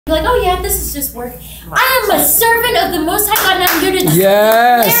like, oh yeah, this is just work. I am a servant of the Most High God, and I'm here to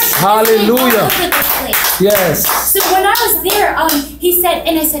yes, hallelujah. Yes. So when I was there, he said,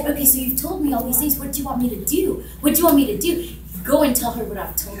 and I said, okay, so you've told me all these things. What do you want me to do? What do you want me to do? Go and tell her what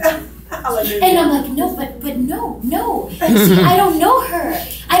I've told you. And I'm like, no, but no. See, I don't know her.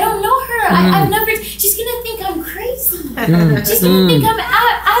 I've never. She's gonna think I'm crazy. She's gonna think I'm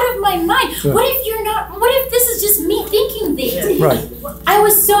out of my mind. Right. What if you're not? What if this is just me thinking this? Right. I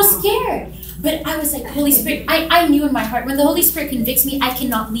was so scared. But I was like, Holy Spirit, I knew in my heart, when the Holy Spirit convicts me, I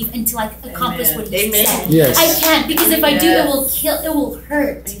cannot leave until I accomplish what he said. Yes. I can't, because if I do, it will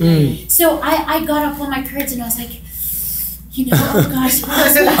hurt. So I got up on my courage and I was like, you know, oh gosh,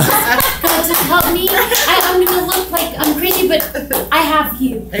 God, just help me. I'm going to look like I'm crazy, but I have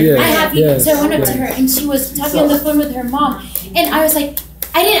you. Yes. I have you. Yes. So I went up to her and she was talking on the phone with her mom. And I was like,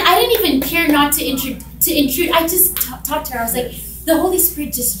 I didn't even care not to intrude. I just talked to her. I was like, the Holy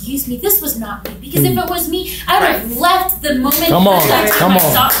Spirit just used me. This was not me. Because if it was me, I would have left the moment. Come on.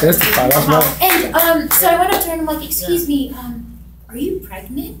 Testify. That's right. And so I went up to her and I'm like, excuse me, are you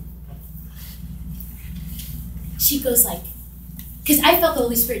pregnant? She goes like, because I felt the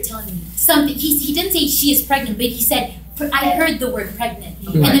Holy Spirit telling me something. He didn't say she is pregnant, but he said, I heard the word pregnant.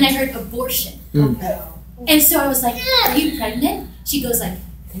 And then I heard abortion. And so I was like, are you pregnant? She goes like,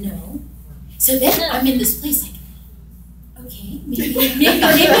 no. So then I'm in this place like, okay, maybe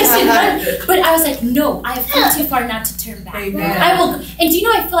I should run. But I was like, no, I have come too far not to turn back. I will. And do you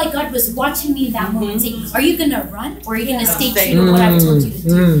know, I feel like God was watching me in that moment saying, are you going to run or are you going to stay true to what I've told you to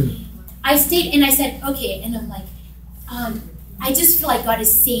do? I stayed and I said, okay. And I'm like, I just feel like God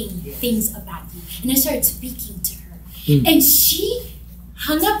is saying things about you. And I started speaking to her. And she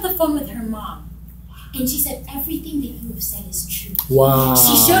hung up the phone with her mom. And she said, everything that you have said is true. Wow.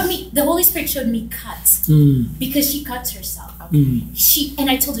 She showed me, the Holy Spirit showed me cuts. Because she cuts herself. And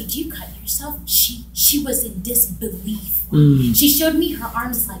I told her, do you cut yourself? She was in disbelief. She showed me her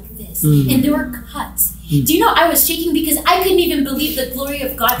arms like this. And there were cuts. Do you know, I was shaking because I couldn't even believe the glory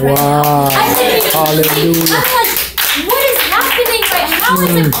of God right now. I couldn't even believe. I'm like, what is happening right now? How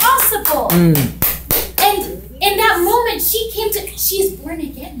is it possible? And in that moment, she's born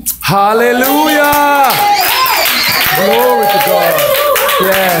again. Hallelujah! Glory to God.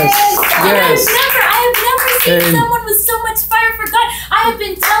 Yes. I have never seen someone with so much fire for God. I have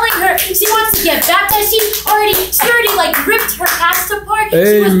been telling her she wants to get baptized. She already like ripped her past apart.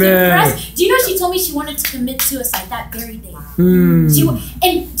 She was depressed. Do you know she told me she wanted to commit suicide that very day? And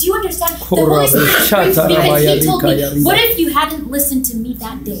do you understand? The Holy Spirit brings me because he told me, what if you hadn't listened to me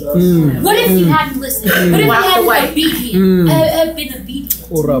that day? What if you hadn't listened? What if you hadn't been obedient?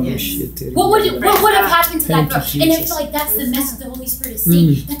 What would have happened to that girl? And I feel like that's the message the Holy Spirit is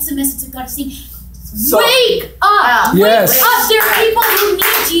saying. That's the message that God is saying. Wake up! Yes. Wake up! There are people who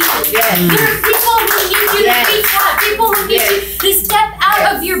need Jesus. There are people who need you to reach out. People who need you to step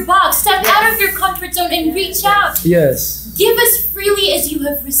out of your box, step out of your comfort zone and reach out. Yes. Give as freely as you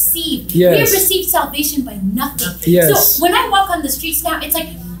have received. Yes. We have received salvation by nothing. Yes. So when I walk on the streets now, it's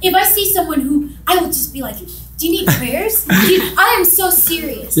like, if I see someone who, I will just be like, do you need prayers? I am so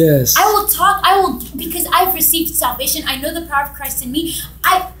serious. Yes. I will talk, because I've received salvation. I know the power of Christ in me.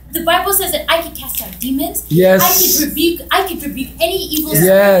 The Bible says that I could cast out demons. Yes. I could rebuke any evil spirit.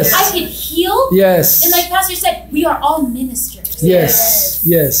 Yes. I could heal. Yes. And like Pastor said, we are all ministers. Yes.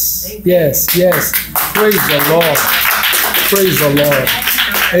 Praise the Lord. Praise the Lord.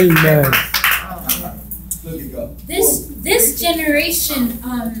 Amen. This generation,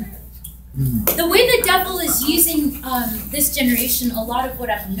 the way the devil is using this generation, a lot of what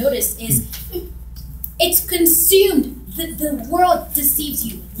I've noticed is it's consumed. The world deceives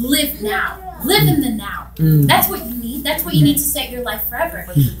you. Live now. Live in the now. That's what you need. That's what you need to set your life forever.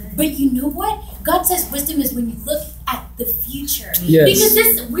 But you know what? God says wisdom is when you look at the future. Yes.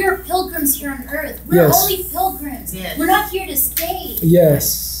 Because we're pilgrims here on earth. We're only pilgrims. We're not here to stay.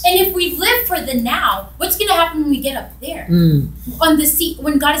 Yes. And if we live for the now, what's going to happen when we get up there? On the seat,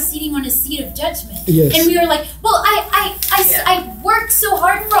 when God is seating on his seat of judgment. Yes. And we are like, well, I worked so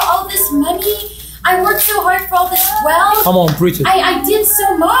hard for all this money. I worked so hard for all this wealth. Come on, preach it. I did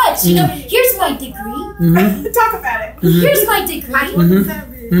so much. You know, here's my degree. Talk about it. Here's my degree. What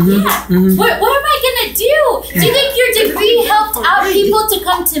am I gonna do? Do you think your degree helped out people to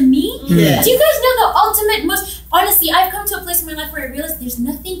come to me? Do you guys know the ultimate most? Honestly, I've come to a place in my life where I realize there's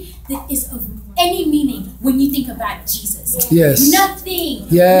nothing that is of any meaning when you think about Jesus. Yes. Nothing.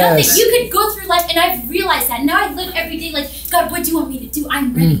 Yes. Nothing. You could go through life, and I've realized that now. I live every day like God, what do you want me to do?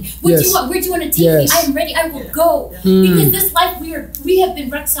 I'm ready. What do you want? Where do you want to take me? I am ready. I will go. Because this life we have been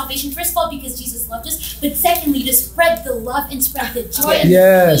brought to salvation, first of all, because Jesus loved us, but secondly, to spread the love and spread the joy and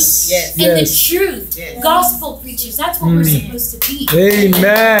the peace and the truth. Gospel preachers. That's what we're supposed to be.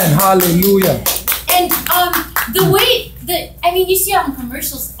 Amen. Hallelujah. And the way that, I mean, you see on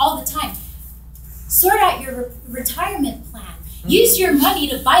commercials all the time. Sort out your retirement plan. Use your money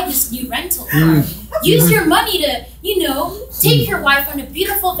to buy this new rental car. Use your money to, take your wife on a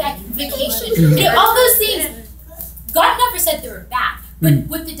beautiful vacation. All those things. God never said they were bad. But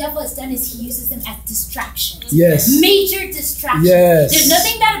what the devil has done is he uses them as distractions. Yes. Major distractions. Yes. There's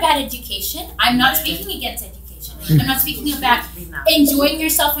nothing bad about education. I'm not speaking against education. I'm not speaking about enjoying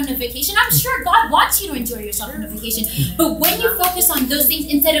yourself on a vacation. I'm sure God wants you to enjoy yourself on a vacation. But when you focus on those things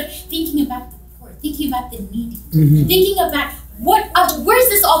instead of thinking about the poor, thinking about the needy, thinking about where's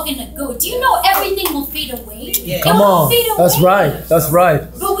this all gonna go? Do you know everything will fade away? Yeah. Come on. Fade away. That's right. That's right.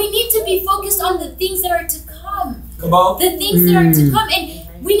 But we need to be focused on the things that are to come. Come on. The things that are to come.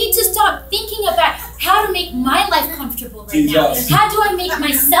 And we need to stop thinking about how to make my life comfortable right now. How do I make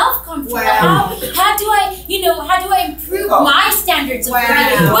myself comfortable? How do I improve my standards of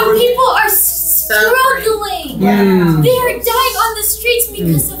living? When people are struggling, they are dying on the streets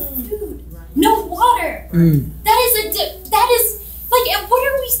because of food, no water. That is like, what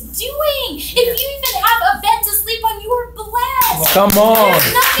are we doing? If you even have a bed to sleep on, you are blessed. Come on.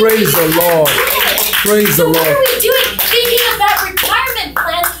 Praise the Lord. Praise the Lord. What are we doing? Thinking about retirement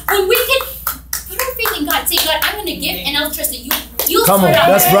plans when we can put our faith in God. Say, God, I'm going to give, and I'll trust that you'll come on.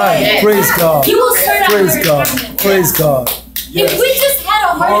 That's right. Praise God. You will sort out Praise God. Praise God. If we just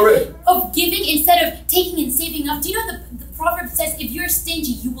had a heart of giving instead of taking and saving up, do you know the proverb says, if you're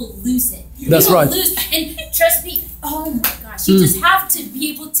stingy, you will lose it. That's right. Lose. And trust me, oh my gosh, you just have to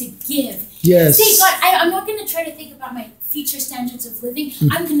be able to give. Yes. Say, God, I'm not going to try to think about my future standards of living.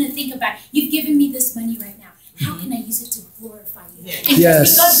 I'm going to think about, you've given me this money right now. How can I use it to glorify you? And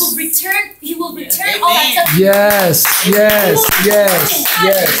yes. God will return, he will return all that stuff. Yes, yes.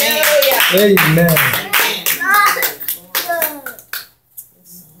 Amen.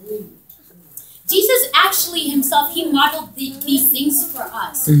 Jesus actually himself, he modeled these things for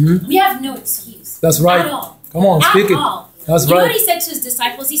us. We have no excuse. That's right. At all. Come on, speak it. That's right. You know what he said to his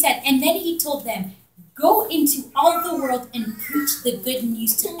disciples? He said, and then he told them, go into all the world and preach the good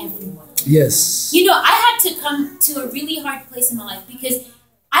news to everyone. Yes. You know, I had to come to a really hard place in my life because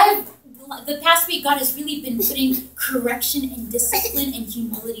the past week, God has really been putting correction and discipline and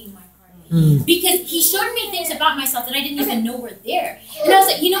humility in my heart. Because he showed me things about myself that I didn't even know were there. And I was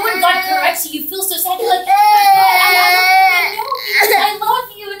like, when God corrects you, you feel so sad. You're like, God, I don't know because I love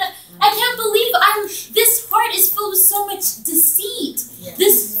you. And I can't believe this heart is filled with so much deceit. Yeah.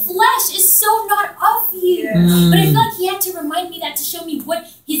 This flesh is so not of you. Yeah. But I feel like he had to remind me that to show me what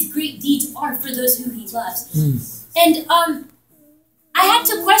his great deeds are for those who he loves. And I had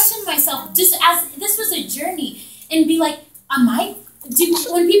to question myself just as this was a journey and be like,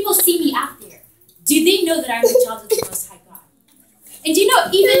 when people see me out there, do they know that I'm a child of the Most High God? And do you know,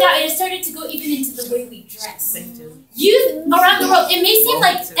 even now, it has started to go even into the way we dress. Youth around the world, it may seem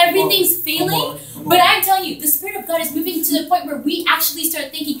like everything's failing, but I'm telling you, the Spirit of God is moving to the point where we actually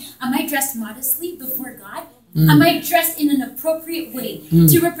start thinking, am I dressed modestly before God? Am I dressed in an appropriate way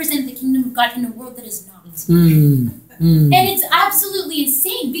to represent the kingdom of God in a world that is not? And it's absolutely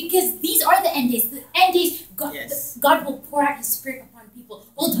insane because these are the end days. The end days, God will pour out his Spirit upon people.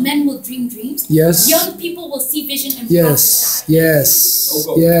 Old men will dream dreams. Yes. Young people will see vision and prophesy. Yes.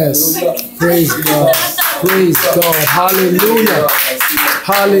 Praise God. Praise God. Hallelujah.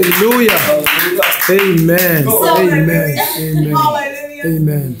 Hallelujah. Amen. Amen.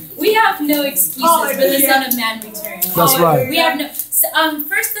 Amen. We have no excuses when the Son of Man returns. That's right. We have no. 1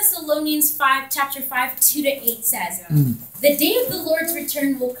 Thessalonians 5, chapter 5, 2-8 says, the day of the Lord's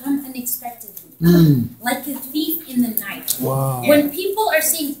return will come unexpectedly, like a thief in the night. Wow. When people are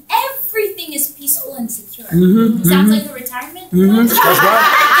saying everything is peaceful and secure. Sounds like a retirement? That's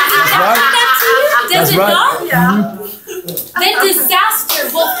right. Does it not? Yeah. Then disaster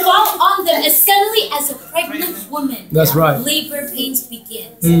will fall on them as suddenly as a pregnant woman. That's right. Labor pains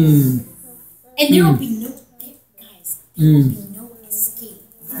begins. And there will be no, guys, there will be no escape.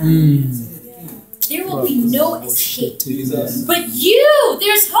 There will be no escape. But you,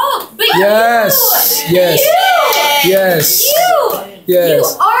 there's hope. But you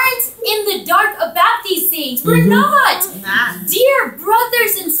aren't in the dark about these things. We're not. Dear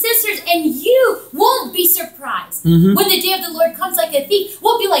brothers and sisters, and you won't be surprised when the day of the Lord comes like a thief.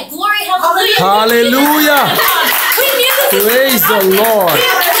 We'll be like, glory, hallelujah. Hallelujah. We knew this. Praise the Lord. We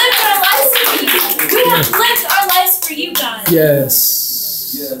have lived our lives for you. We have lived our lives for for you, God.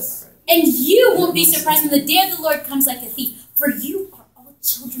 Yes. Yes. And you won't be surprised when the day of the Lord comes like a thief. For you are all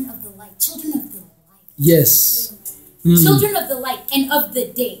children of the light. Children of the light. Yes. Children of the light and of the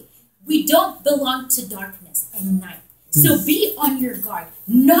day. We don't belong to darkness and night. So be on your guard.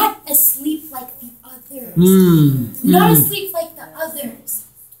 Not asleep like the others. Not asleep like the others.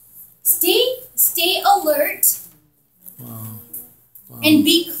 Stay alert. Wow. And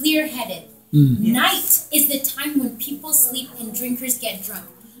be clear-headed. Night is the time when people sleep and drinkers get drunk.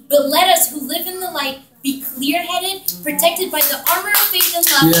 But let us who live in the light be clear-headed, protected by the armor of faith and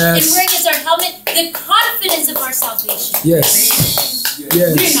love, and wearing as our helmet the confidence of our salvation. Yes.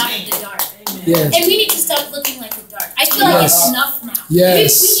 We're not in the dark. Yes. And we need to stop looking like the dark. I feel like it's enough now.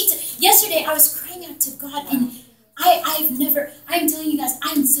 Yes. We need to. Yesterday I was crying out to God, and I'm telling you guys,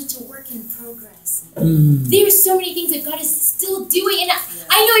 I'm such a work in progress. There are so many things that God is still doing, and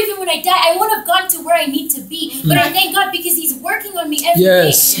I know even when I die, I won't have gone to where I need to be, but I thank God because He's working on me every day.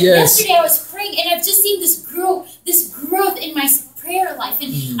 Yesterday I was praying, and I've just seen this growth in my prayer life,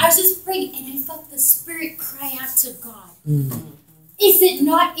 and I was just praying, and I felt the Spirit cry out to God. Is it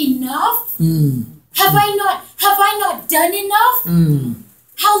not enough? Have I not done enough?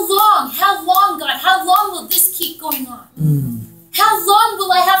 How long, God? How long will this keep going on? How long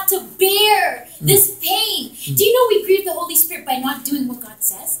will I have to bear this pain? Do you know we grieve the Holy Spirit by not doing what God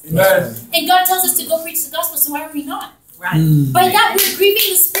says? Amen. And God tells us to go preach the gospel, so why are we not? Right. By that, we're grieving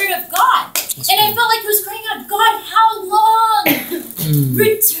the Spirit of God. And I felt like I was crying out, God, how long?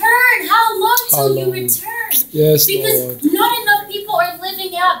 Return. How long till you return? Yes, because Lord. not enough people are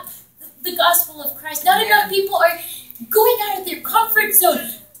living out the gospel of Christ. Not enough people are going out of their comfort zone,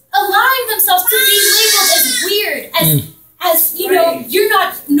 allowing themselves to be labeled as weird, as you know, you're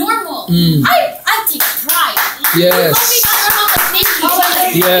not normal. I take pride. Yes.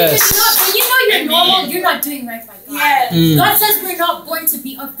 Yes. Because when you know you're normal, you're not doing right by God. Yes. God says we're not born to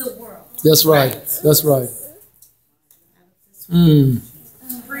be of the world. That's right. That's right.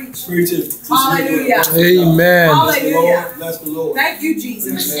 Preach it. Hallelujah. Amen. Hallelujah. Bless the Lord. Thank you,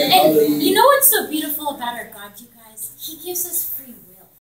 Jesus. And you know what's so beautiful about our God, you guys? He gives us free will.